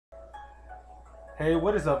Hey,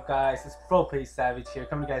 what is up, guys? It's Frope Savage here,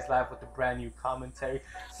 coming to you guys live with a brand new commentary.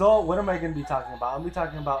 So, what am I going to be talking about? I'm going to be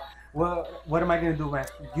talking about what am I going to do with my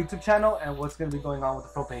YouTube channel and what's going to be going on with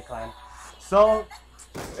the Frope clan. So,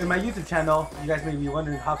 in my YouTube channel, you guys may be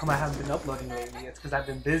wondering how come I haven't been uploading lately. It's because I've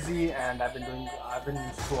been busy and I've been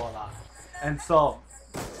in school a lot. And so,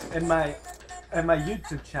 in my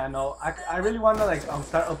YouTube channel, I really want to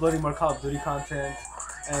start uploading more Call of Duty content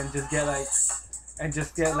and just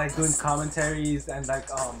get like doing commentaries and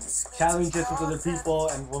challenges with other people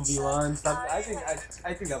and 1v1 stuff. I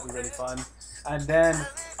think that'll be really fun. And then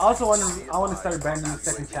I also I want to start a brand new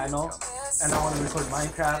second channel, and I want to record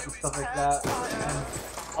Minecraft and stuff like that.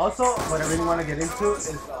 And also, what I really want to get into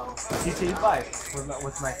is GTA 5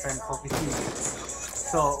 with my friend Bo2.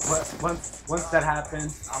 So once that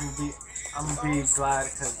happens, I'm gonna be glad,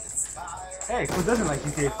 because hey, who doesn't like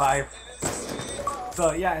GTA 5?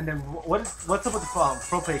 So yeah, and then what's up with the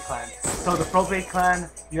Frope clan? So the Frope clan,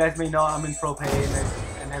 you guys may know I'm in Frope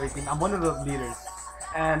and everything. I'm one of the leaders,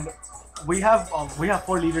 and we have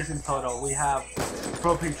 4 leaders in total. We have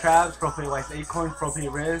Frope Traps, Frope Wise Acorn, Frope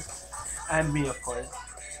Riz, and me, of course.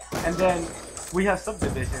 And then we have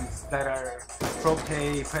subdivisions that are Frope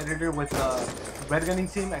Predator with the red gunning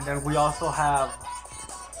team, and then we also have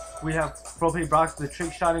Frope Brox the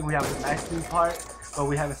trick shotting. We have the nice team part, but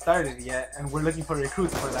we haven't started yet, and we're looking for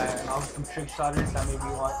recruits for that, and also some trick shotters that maybe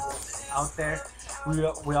want out there.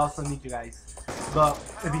 We also need you guys. But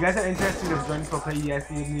if you guys are interested in joining Frope, you guys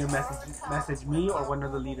need to message me or one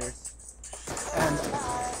of the leaders. And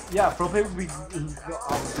yeah, Frope will be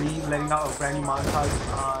letting out a brand new montage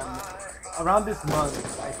on around this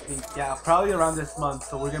month, I think. Yeah, probably around this month.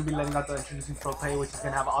 So we're gonna be letting out the introducing Frope, which is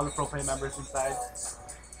gonna have all the Frope members inside.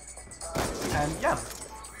 And yeah,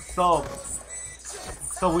 so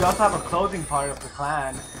we also have a clothing part of the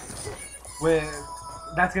clan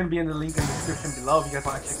that's gonna be in the link in the description below. If you guys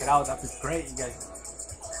want to check it out, that'd be great, you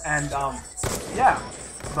guys. And yeah,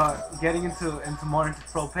 but getting into more into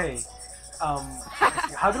Frope.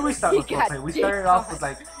 How did we start with Frope? We started off with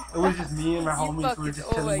it was just me and my homies. We were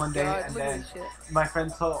just chilling one day, and then my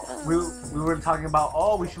friends told we were talking about,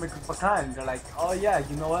 oh, we should make a clan. They're like, oh yeah,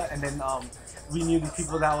 you know what? And then we knew these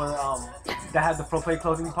people that were that had the Frope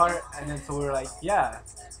clothing part, and then so we were like, yeah.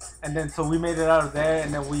 And then so we made it out of there,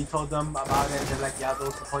 and then we told them about it, and they're like, yeah,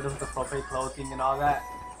 they'll support us with the Frope clothing and all that.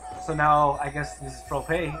 So now I guess this is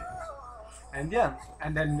Frope. And yeah,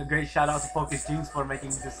 and then a great shout out to Focus Jeans for making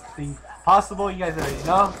this thing possible. You guys already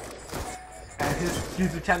know. And his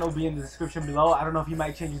YouTube channel will be in the description below. I don't know if he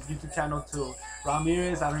might change his YouTube channel to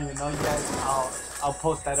Ramirez. I don't even know yet. I'll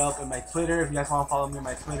post that up in my Twitter. If you guys want to follow me on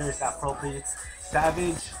my Twitter, it's at Frope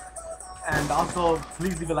Savage. And also,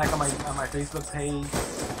 please leave a like on my Facebook page.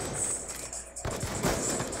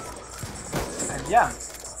 And yeah,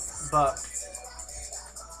 but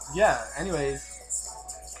yeah. Anyways,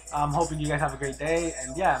 I'm hoping you guys have a great day.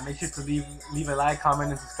 And yeah, make sure to leave a like,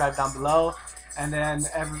 comment, and subscribe down below. And then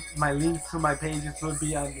my links to my pages will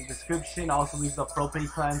be on the description. I also leave the Frope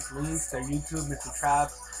clan's links, their YouTube, Mr.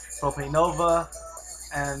 Traps, Frope Nova,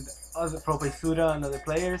 and other Frope Suda and other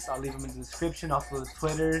players. I'll leave them in the description. Also the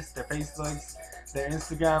Twitters, their Facebooks, their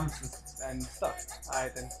Instagrams, and stuff.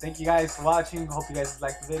 Alright then, thank you guys for watching. Hope you guys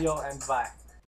liked the video, and bye.